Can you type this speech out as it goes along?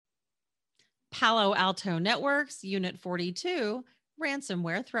Palo Alto Networks Unit 42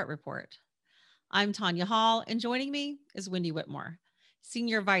 Ransomware Threat Report. I'm Tanya Hall, and joining me is Wendy Whitmore,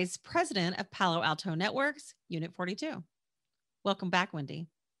 Senior Vice President of Palo Alto Networks Unit 42. Welcome back, Wendy.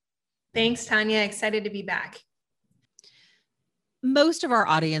 Thanks, Tanya. Excited to be back. Most of our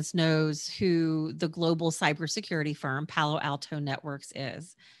audience knows who the global cybersecurity firm Palo Alto Networks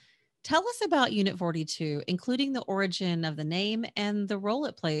is. Tell us about Unit 42, including the origin of the name and the role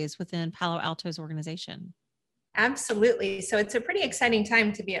it plays within Palo Alto's organization. Absolutely. So it's a pretty exciting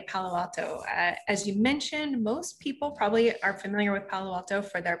time to be at Palo Alto. As you mentioned, most people probably are familiar with Palo Alto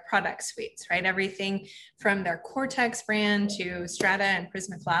for their product suites, right? Everything from their Cortex brand to Strata and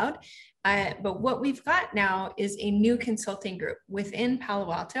Prisma Cloud. But what we've got now is a new consulting group within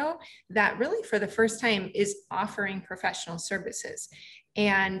Palo Alto that really for the first time is offering professional services.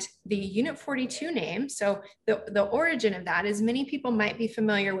 And the Unit 42 name, so the origin of that is many people might be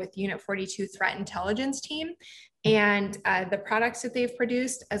familiar with Unit 42 Threat Intelligence Team and the products that they've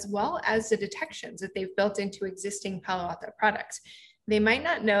produced, as well as the detections that they've built into existing Palo Alto products. They might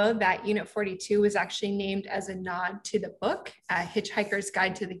not know that Unit 42 was actually named as a nod to the book, Hitchhiker's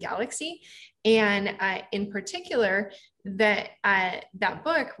Guide to the Galaxy. And in particular, that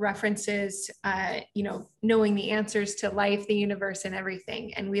book references, knowing the answers to life, the universe, and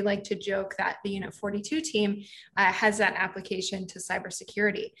everything. And we like to joke that the Unit 42 team has that application to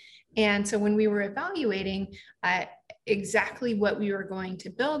cybersecurity. And so when we were evaluating exactly what we were going to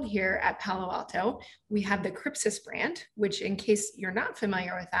build here at Palo Alto, we have the Crypsis brand, which in case you're not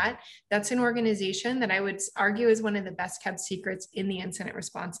familiar with that, that's an organization that I would argue is one of the best kept secrets in the incident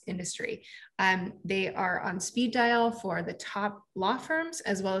response industry. They are on speed dial for the top law firms,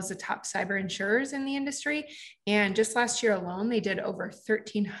 as well as the top cyber insurers in the industry. And just last year alone, they did over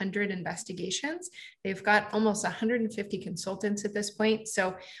 1,300 investigations. They've got almost 150 consultants at this point.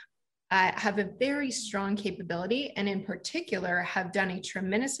 So have a very strong capability, and in particular have done a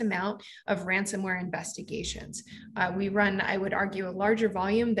tremendous amount of ransomware investigations. We run, I would argue, a larger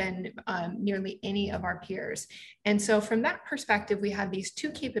volume than nearly any of our peers. And so from that perspective, we have these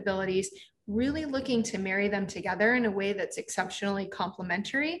two capabilities, really looking to marry them together in a way that's exceptionally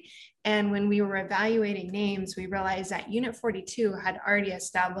complementary. And when we were evaluating names, we realized that Unit 42 had already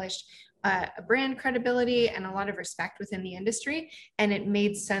established a brand credibility and a lot of respect within the industry. And it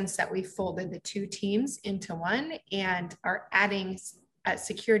made sense that we folded the two teams into one and are adding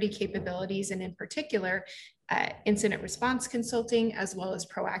security capabilities, and in particular, incident response consulting, as well as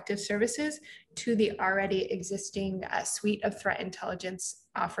proactive services to the already existing suite of threat intelligence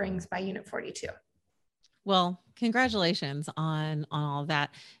offerings by Unit 42. Well, congratulations on all of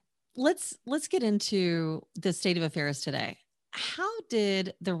that. Let's get into the state of affairs today. How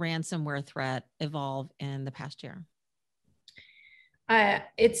did the ransomware threat evolve in the past year?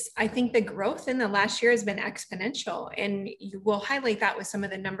 I think the growth in the last year has been exponential, and you will highlight that with some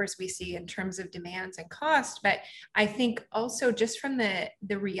of the numbers we see in terms of demands and cost. But I think also just from the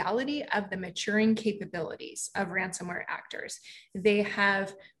reality of the maturing capabilities of ransomware actors, they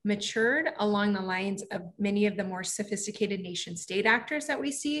have matured along the lines of many of the more sophisticated nation state actors that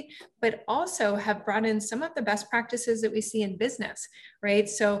we see, but also have brought in some of the best practices that we see in business, right?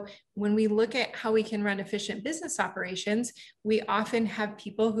 So when we look at how we can run efficient business operations, we often have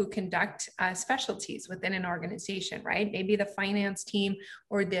people who conduct specialties within an organization, right? Maybe the finance team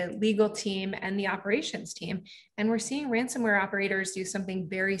or the legal team and the operations team. And we're seeing ransomware operators do something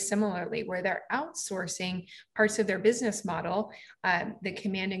very similarly, where they're outsourcing parts of their business model, the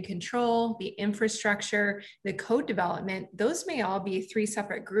command and control, the infrastructure, the code development. Those may all be three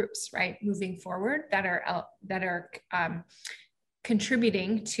separate groups, right? Moving forward that are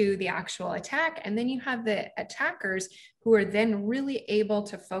contributing to the actual attack. And then you have the attackers who are then really able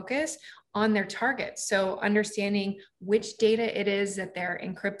to focus on their targets. So understanding which data it is that they're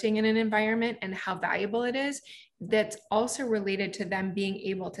encrypting in an environment and how valuable it is, that's also related to them being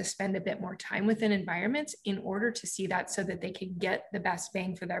able to spend a bit more time within environments in order to see that, so that they can get the best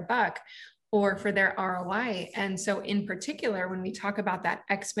bang for their buck or for their ROI. And so in particular, when we talk about that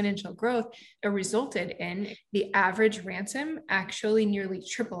exponential growth, it resulted in the average ransom actually nearly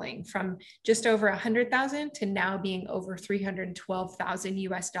tripling from just over 100,000 to now being over 312,000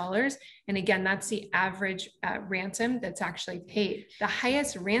 US dollars. And again, that's the average ransom that's actually paid. The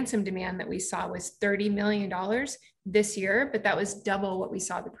highest ransom demand that we saw was $30 million this year, but that was double what we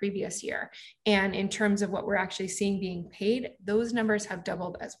saw the previous year. And in terms of what we're actually seeing being paid, those numbers have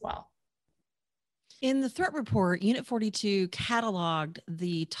doubled as well. In the threat report, Unit 42 cataloged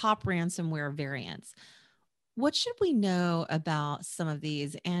the top ransomware variants. What should we know about some of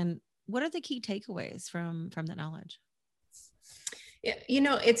these, and what are the key takeaways from that knowledge?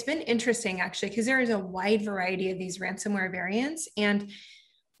 It's been interesting actually, because there is a wide variety of these ransomware variants. And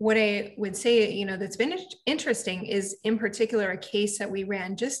what I would say, that's been interesting is in particular a case that we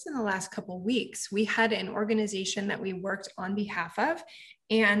ran just in the last couple of weeks. We had an organization that we worked on behalf of,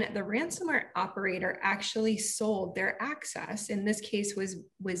 and the ransomware operator actually sold their access. In this case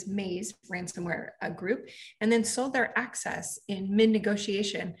was Maze ransomware group, and then sold their access in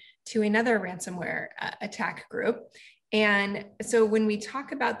mid-negotiation to another ransomware attack group. And so when we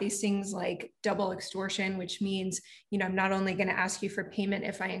talk about these things like double extortion, which means, I'm not only going to ask you for payment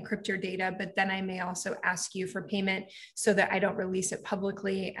if I encrypt your data, but then I may also ask you for payment so that I don't release it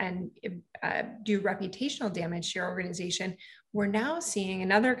publicly and do reputational damage to your organization. We're now seeing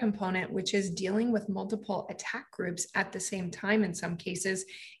another component, which is dealing with multiple attack groups at the same time in some cases,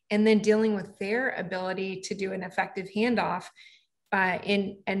 and then dealing with their ability to do an effective handoff.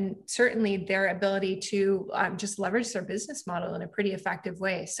 And certainly their ability to just leverage their business model in a pretty effective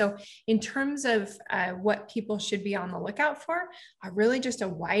way. So in terms of what people should be on the lookout for, really just a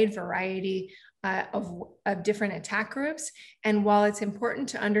wide variety of different attack groups. And while it's important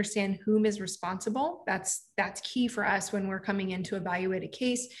to understand whom is responsible, that's key for us when we're coming in to evaluate a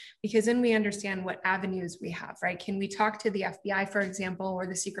case, because then we understand what avenues we have, right? Can we talk to the FBI, for example, or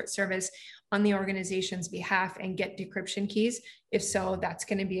the Secret Service on the organization's behalf and get decryption keys? If so, that's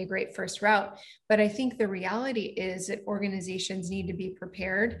going to be a great first route. But I think the reality is that organizations need to be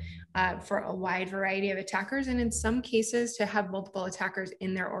prepared for a wide variety of attackers, and in some cases to have multiple attackers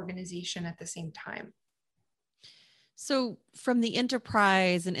in their organization at the same time. So from the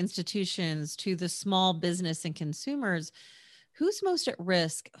enterprise and institutions to the small business and consumers, who's most at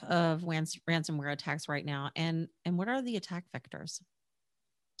risk of ransomware attacks right now? And what are the attack vectors?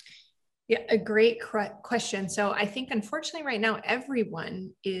 Yeah, a great question. So I think unfortunately right now,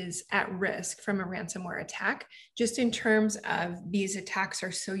 everyone is at risk from a ransomware attack, just in terms of these attacks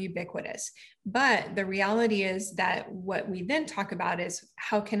are so ubiquitous. But the reality is that what we then talk about is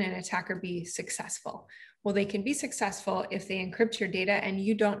how can an attacker be successful? Well, they can be successful if they encrypt your data and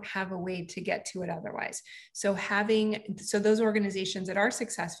you don't have a way to get to it otherwise. So those organizations that are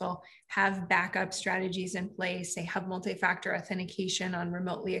successful have backup strategies in place. They have multi-factor authentication on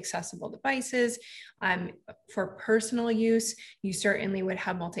remotely accessible devices. For personal use, you certainly would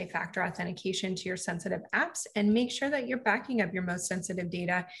have multi-factor authentication to your sensitive apps, and make sure that you're backing up your most sensitive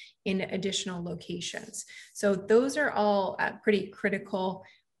data in additional locations. So those are all pretty critical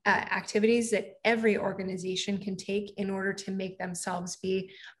activities that every organization can take in order to make themselves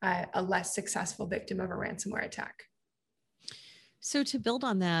be a less successful victim of a ransomware attack. So to build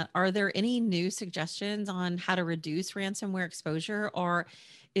on that, are there any new suggestions on how to reduce ransomware exposure, or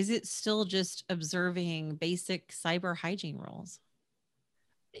is it still just observing basic cyber hygiene rules?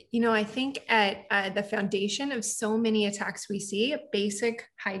 I think at the foundation of so many attacks we see, basic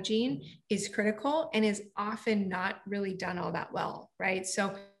hygiene is critical and is often not really done all that well, right?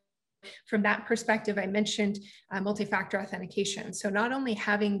 So from that perspective, I mentioned multi-factor authentication. So not only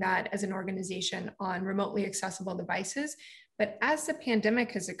having that as an organization on remotely accessible devices, but as the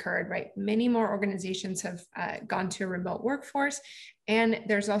pandemic has occurred, right, many more organizations have gone to a remote workforce, and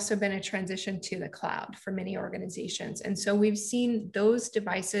there's also been a transition to the cloud for many organizations. And so we've seen those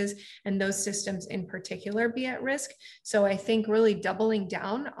devices and those systems in particular be at risk. So I think really doubling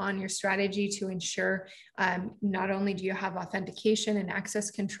down on your strategy to ensure not only do you have authentication and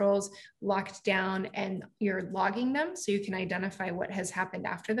access controls locked down and you're logging them so you can identify what has happened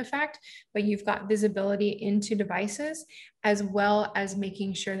after the fact, but you've got visibility into devices, as well as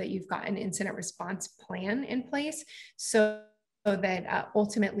making sure that you've got an incident response plan in place so that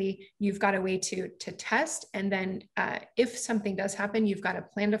ultimately you've got a way to test. And then if something does happen, you've got a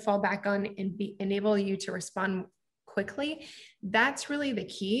plan to fall back on and enable you to respond quickly. That's really the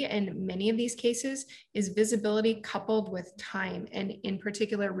key in many of these cases, is visibility coupled with time, and in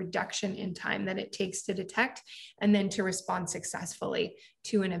particular reduction in time that it takes to detect and then to respond successfully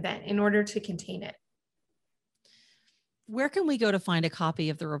to an event in order to contain it. Where can we go to find a copy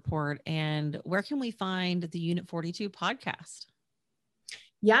of the report, and where can we find the Unit 42 podcast?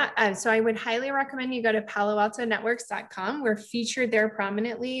 Yeah, so I would highly recommend you go to paloaltonetworks.com. We're featured there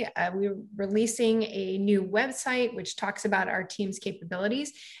prominently. We're releasing a new website, which talks about our team's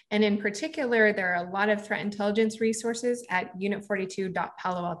capabilities. And in particular, there are a lot of threat intelligence resources at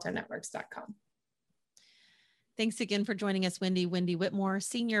unit42.paloaltonetworks.com. Thanks again for joining us, Wendy. Wendy Whitmore,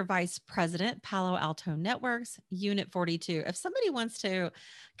 Senior Vice President, Palo Alto Networks, Unit 42. If somebody wants to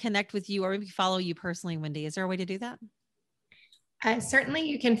connect with you or maybe follow you personally, Wendy, is there a way to do that? Certainly,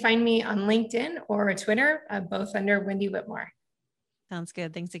 you can find me on LinkedIn or Twitter, both under Wendy Whitmore. Sounds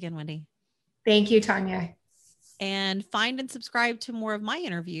good. Thanks again, Wendy. Thank you, Tanya. And find and subscribe to more of my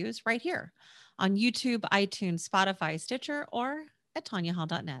interviews right here on YouTube, iTunes, Spotify, Stitcher, or at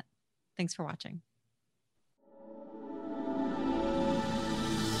tanyahall.net. Thanks for watching.